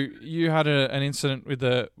 I know you had an incident with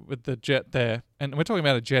the jet there, and we're talking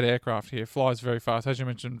about a jet aircraft here. Flies very fast, as you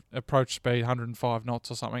mentioned, approach speed 105 knots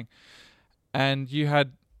or something, and you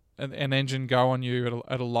had an engine go on you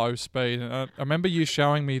at a low speed. And I remember you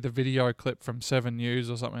showing me the video clip from 7 News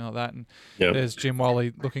or something like that, and there's Jim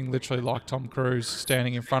Whalley looking literally like Tom Cruise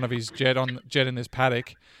standing in front of his jet in this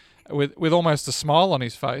paddock with almost a smile on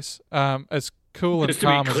his face, as cool and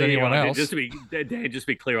calm as anyone else. Just to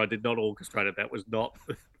be clear, I did not orchestrate it. That was not.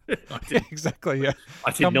 Exactly. Yeah.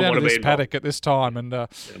 I did Come not down want to to this be paddock at this time, and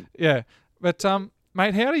yeah. But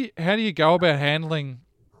mate, how do you go about handling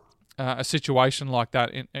a situation like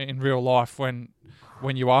that in real life when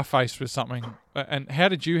you are faced with something? And how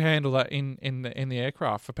did you handle that in the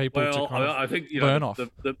aircraft for people to kind of I think learn off?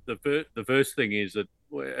 The first thing is that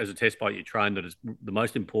as a test pilot, you train that it's the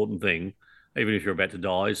most important thing, even if you're about to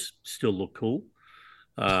die, is still look cool,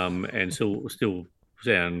 and still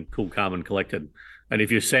sound cool, calm, and collected. And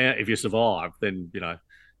if you survive, then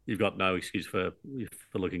you've got no excuse for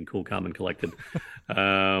looking cool, calm, and collected.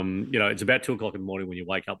 It's about 2 o'clock in the morning when you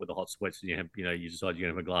wake up with the hot sweats, and you decide you're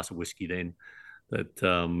gonna have a glass of whiskey then.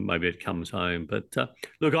 That maybe it comes home. But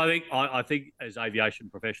look, I think as aviation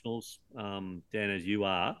professionals, Dan, as you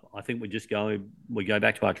are, I think we go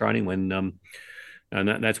back to our training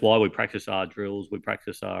and that's why we practice our drills. We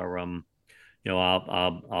practice our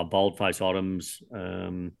bold face items,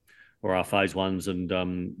 or our phase ones,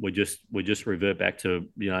 and we just revert back to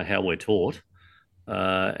how we're taught,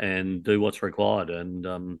 and do what's required. And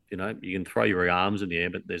you can throw your arms in the air,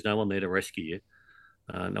 but there's no one there to rescue you.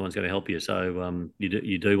 No one's going to help you. So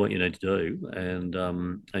you do what you need to do,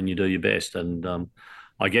 and you do your best. And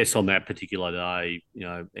I guess on that particular day,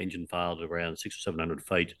 engine failed around 600 or 700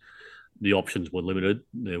 feet. The options were limited.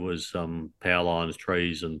 There was power lines,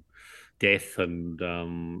 trees, and death, and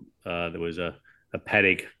there was a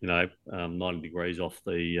paddock, 90 degrees off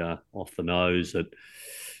the nose that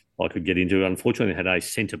I could get into. Unfortunately, it had a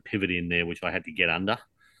centre pivot in there, which I had to get under.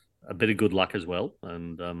 A bit of good luck as well,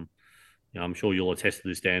 and I'm sure you'll attest to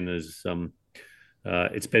this, Dan.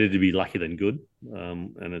 It's better to be lucky than good,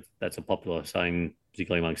 and that's a popular saying,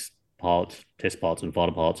 particularly amongst pilots, test pilots, and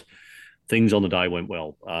fighter pilots. Things on the day went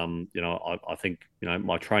well. I think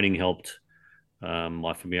my training helped.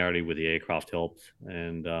 My familiarity with the aircraft helped,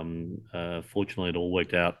 and fortunately, it all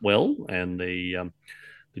worked out well. And the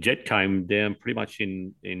jet came down pretty much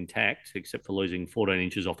intact, except for losing 14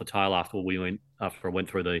 inches off the tail after I went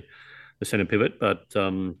through the centre pivot. But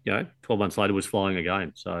 12 months later, was flying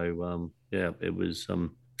again. So it was.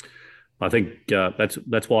 I think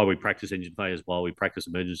that's why we practice engine failures, why we practice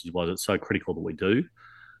emergencies, why it's so critical that we do,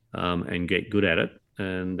 and get good at it.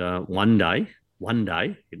 And one day,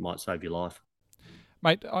 it might save your life.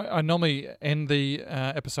 Mate, I normally end the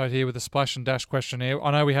episode here with a splash and dash questionnaire. I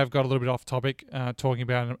know we have got a little bit off topic, talking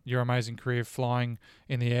about your amazing career flying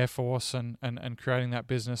in the Air Force and creating that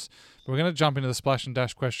business. But we're going to jump into the splash and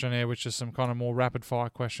dash questionnaire, which is some kind of more rapid fire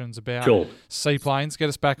questions about seaplanes. Get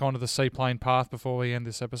us back onto the seaplane path before we end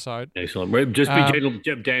this episode. Excellent. Just be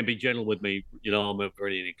gentle, Dan. Be gentle with me. I'm a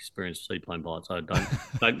very inexperienced seaplane pilot, so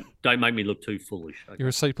don't make me look too foolish. Okay? You're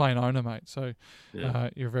a seaplane owner, mate, so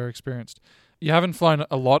you're very experienced. You haven't flown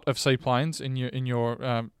a lot of seaplanes in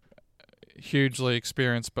your hugely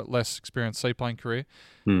experienced but less experienced seaplane career.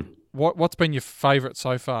 What's been your favourite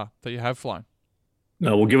so far that you have flown?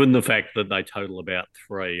 No, well, given the fact that they total about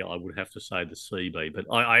 3, I would have to say the Seabee. But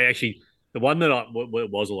I actually, the one that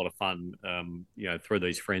was a lot of fun, through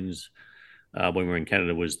these friends when we were in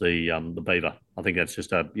Canada, was the Beaver. I think that's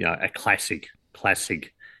just a classic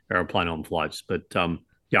aeroplane on floats. But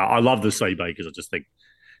I love the Seabee because I just think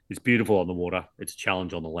it's beautiful on the water. It's a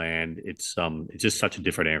challenge on the land. It's just such a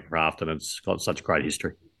different aircraft, and it's got such great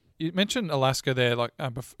history. You mentioned Alaska there, like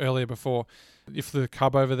earlier before. You flew the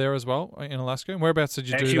Cub over there as well in Alaska. And whereabouts did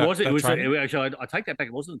you do that training? Actually, I take that back.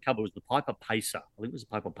 It wasn't the Cub. It was the Piper Pacer. I think it was the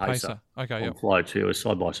Piper Pacer. Okay, on floats. It was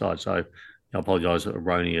side by side. So I apologise,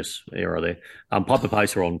 erroneous error there. Piper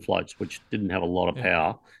Pacer on floats, which didn't have a lot of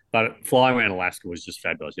power, but flying around Alaska was just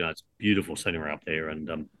fabulous. It's beautiful scenery up there,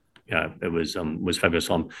 and it was fabulous.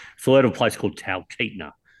 Flew out of a place called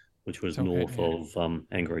Talkeetna, which was north of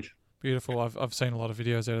Anchorage. Beautiful. I've seen a lot of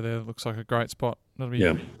videos out of there. It looks like a great spot. That'll be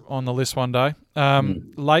on the list one day.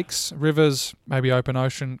 Lakes, rivers, maybe open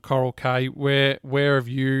ocean, Coral Cay. Where have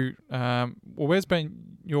you? Where's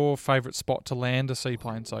been your favourite spot to land a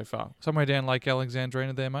seaplane so far? Somewhere down Lake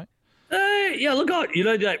Alexandrina, there, mate. Look,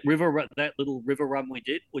 that little river run we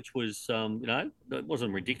did, which was it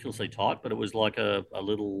wasn't ridiculously tight, but it was like a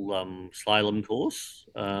little slalom course.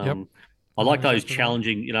 I like those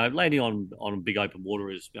challenging, landing on big open water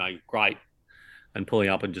is, great, and pulling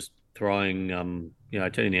up and just throwing,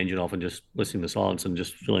 turning the engine off and just listening to silence and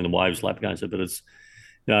just feeling the waves lap against it. But it's,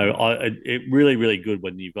 it really, really good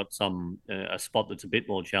when you've got a spot that's a bit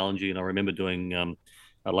more challenging. And I remember doing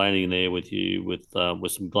a landing there with you with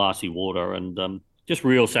some glassy water, and just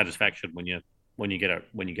real satisfaction when you get it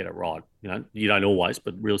right. You don't always,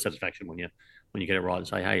 but real satisfaction when you get it right and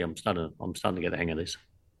say, hey, I'm starting to get the hang of this.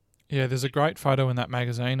 Yeah, there's a great photo in that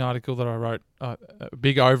magazine article that I wrote, a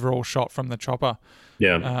big overall shot from the chopper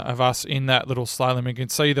of us in that little slalom. You can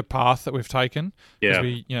see the path that we've taken as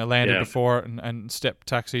we landed before it and step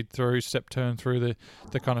turned through the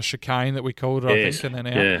kind of chicane that we called it, I think, and then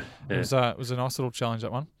out. It was a nice little challenge,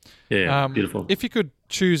 that one. Yeah, beautiful. If you could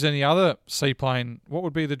choose any other seaplane, what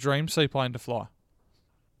would be the dream seaplane to fly?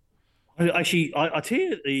 Actually, I tell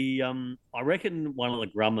you, I reckon one of the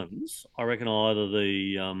Grummins. I reckon either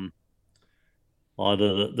the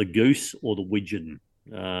Goose or the Widgeon.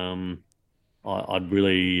 I'd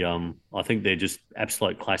really, I think they're just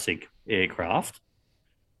absolute classic aircraft,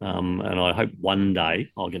 and I hope one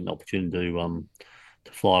day I'll get an opportunity to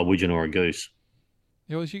fly a Widgeon or a Goose.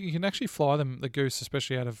 Yeah, well, you can actually fly them, the Goose,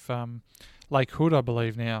 especially out of Lake Hood, I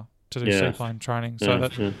believe now, to do seaplane training. So I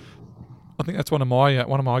think that's one of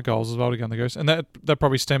my goals as well, to go on the Goose, and that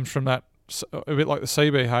probably stems from that, a bit like the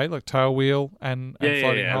Seabee, hey, like tail wheel and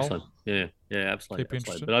floating hull. Absolutely. Yeah, absolutely.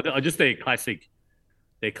 But I just they're classic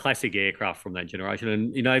aircraft from that generation.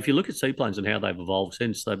 And if you look at seaplanes and how they've evolved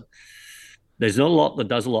since, there's not a lot that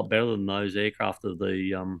does a lot better than those aircraft of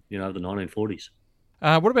the 1940s.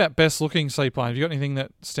 What about best looking seaplane? Have you got anything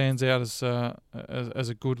that stands out as a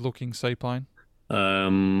good looking seaplane?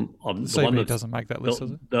 Seabee doesn't make that list,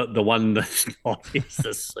 does it? The one that's not is the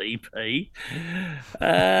CP.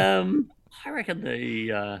 I reckon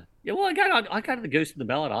I go to the Goose and the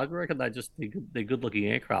Ballad. I reckon they're good looking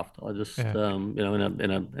aircraft. I just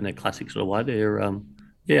in a classic sort of way, they're I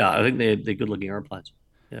think they're good looking airplanes.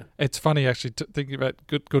 Yeah, it's funny actually thinking about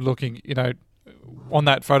good looking. On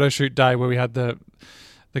that photo shoot day where we had the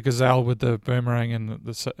Gazelle with the boomerang and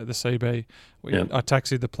the Seabee, I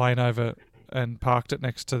taxied the plane over and parked it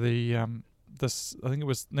next to the I think it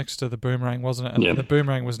was next to the boomerang, wasn't it? And the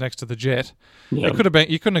boomerang was next to the jet. It could have been.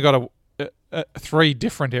 You couldn't have got three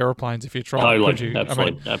different airplanes if you tried. Totally, could you?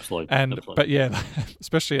 Absolutely. But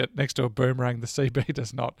especially next to a boomerang, the Seabee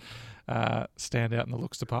does not stand out in the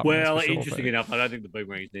looks department. Well, interesting enough, I don't think the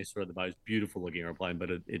boomerang is necessarily the most beautiful looking airplane,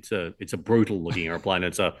 but it's a brutal looking airplane.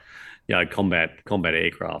 It's a combat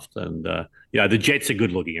aircraft, and the jet's a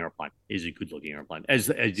good looking airplane. Is a good looking airplane. As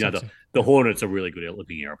the Hornet's a really good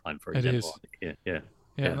looking airplane, for example. It is.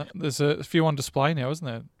 Yeah, there's a few on display now, isn't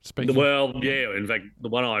there? In fact, the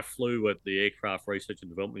one I flew at the Aircraft Research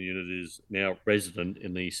and Development Unit is now resident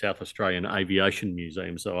in the South Australian Aviation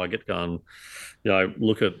Museum. So I get to go and,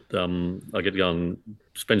 look at, I get to go and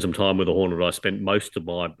spend some time with the Hornet I spent most of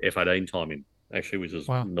my F-18 time in, actually, which is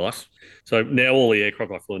nice. So now all the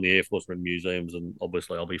aircraft I flew in the Air Force are in museums, and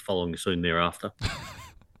obviously I'll be following soon thereafter.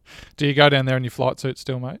 Do you go down there in your flight suit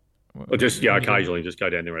still, mate? Or just occasionally just go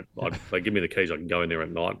down there. They give me the keys. I can go in there at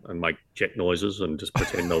night and make jet noises and just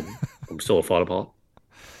pretend I'm still a fighter pilot.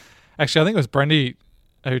 Actually, I think it was Brendy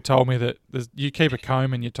who told me that you keep a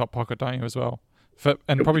comb in your top pocket, don't you, as well?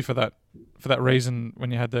 Probably for that reason when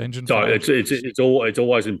you had the engine. So it's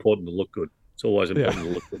always important to look good. It's always important to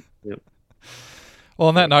look good. Yep. Well,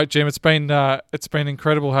 on that note, Jim, it's been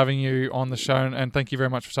incredible having you on the show, and thank you very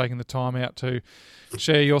much for taking the time out to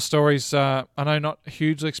share your stories. I know not a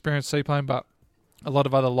hugely experienced seaplane, but a lot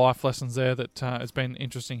of other life lessons there that has been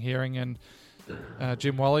interesting hearing. And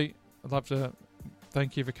Jim Whalley, I'd love to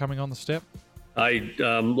thank you for coming on the step. Hey,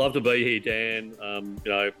 love to be here, Dan.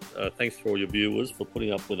 Thanks for all your viewers for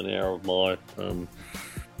putting up with an hour of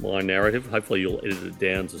my narrative. Hopefully you'll edit it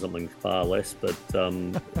down to something far less. But,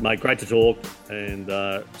 mate, great to talk, and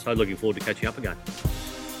so looking forward to catching up again.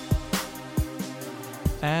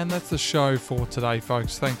 And that's the show for today,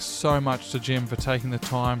 folks. Thanks so much to Jim for taking the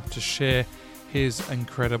time to share his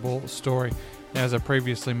incredible story. Now, as I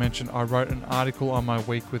previously mentioned, I wrote an article on my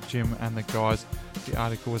week with Jim and the guys. The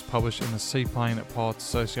article was published in the Seaplane Pilots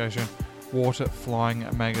Association Water Flying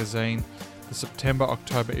magazine, the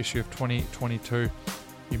September-October issue of 2022.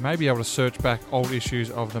 You may be able to search back old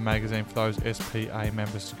issues of the magazine for those SPA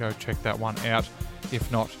members to go check that one out. If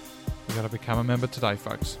not, you've got to become a member today,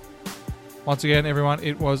 folks. Once again, everyone,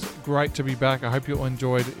 it was great to be back. I hope you all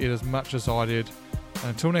enjoyed it as much as I did. And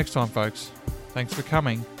until next time, folks, thanks for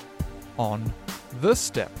coming on The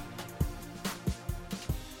Step.